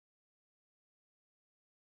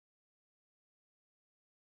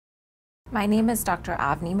My name is Dr.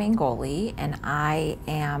 Avani Mangoli, and I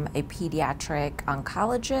am a pediatric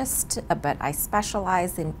oncologist, but I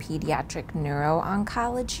specialize in pediatric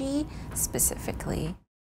neuro-oncology specifically.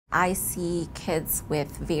 I see kids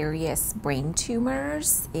with various brain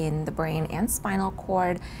tumors in the brain and spinal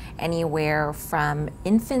cord, anywhere from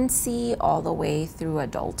infancy all the way through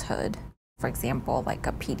adulthood. For example, like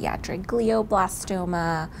a pediatric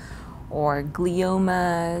glioblastoma, or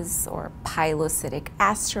gliomas, or pilocytic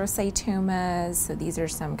astrocytomas. So these are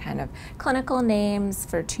some kind of clinical names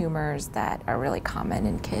for tumors that are really common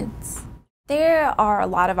in kids. There are a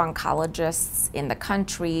lot of oncologists in the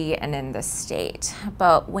country and in the state,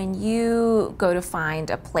 but when you go to find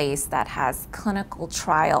a place that has clinical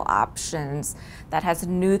trial options, that has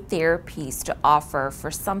new therapies to offer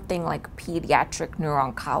for something like pediatric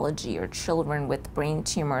neuro-oncology or children with brain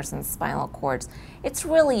tumors and spinal cords, it's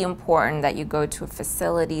really important that you go to a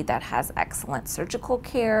facility that has excellent surgical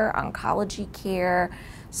care, oncology care,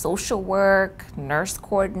 social work, nurse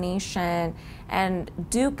coordination, and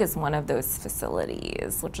Duke is one of those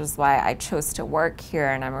facilities, which is why I chose to work here,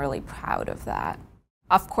 and I'm really proud of that.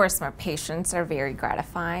 Of course, my patients are very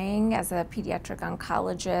gratifying as a pediatric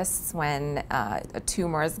oncologist when a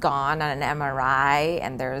tumor is gone on an MRI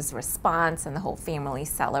and there's response and the whole family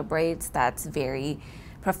celebrates. That's very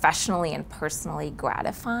professionally and personally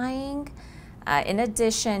gratifying. In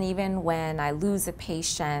addition, even when I lose a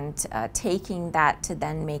patient, taking that to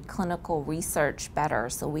then make clinical research better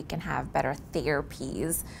so we can have better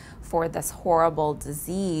therapies for this horrible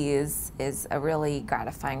disease is a really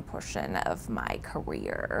gratifying portion of my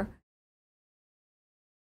career.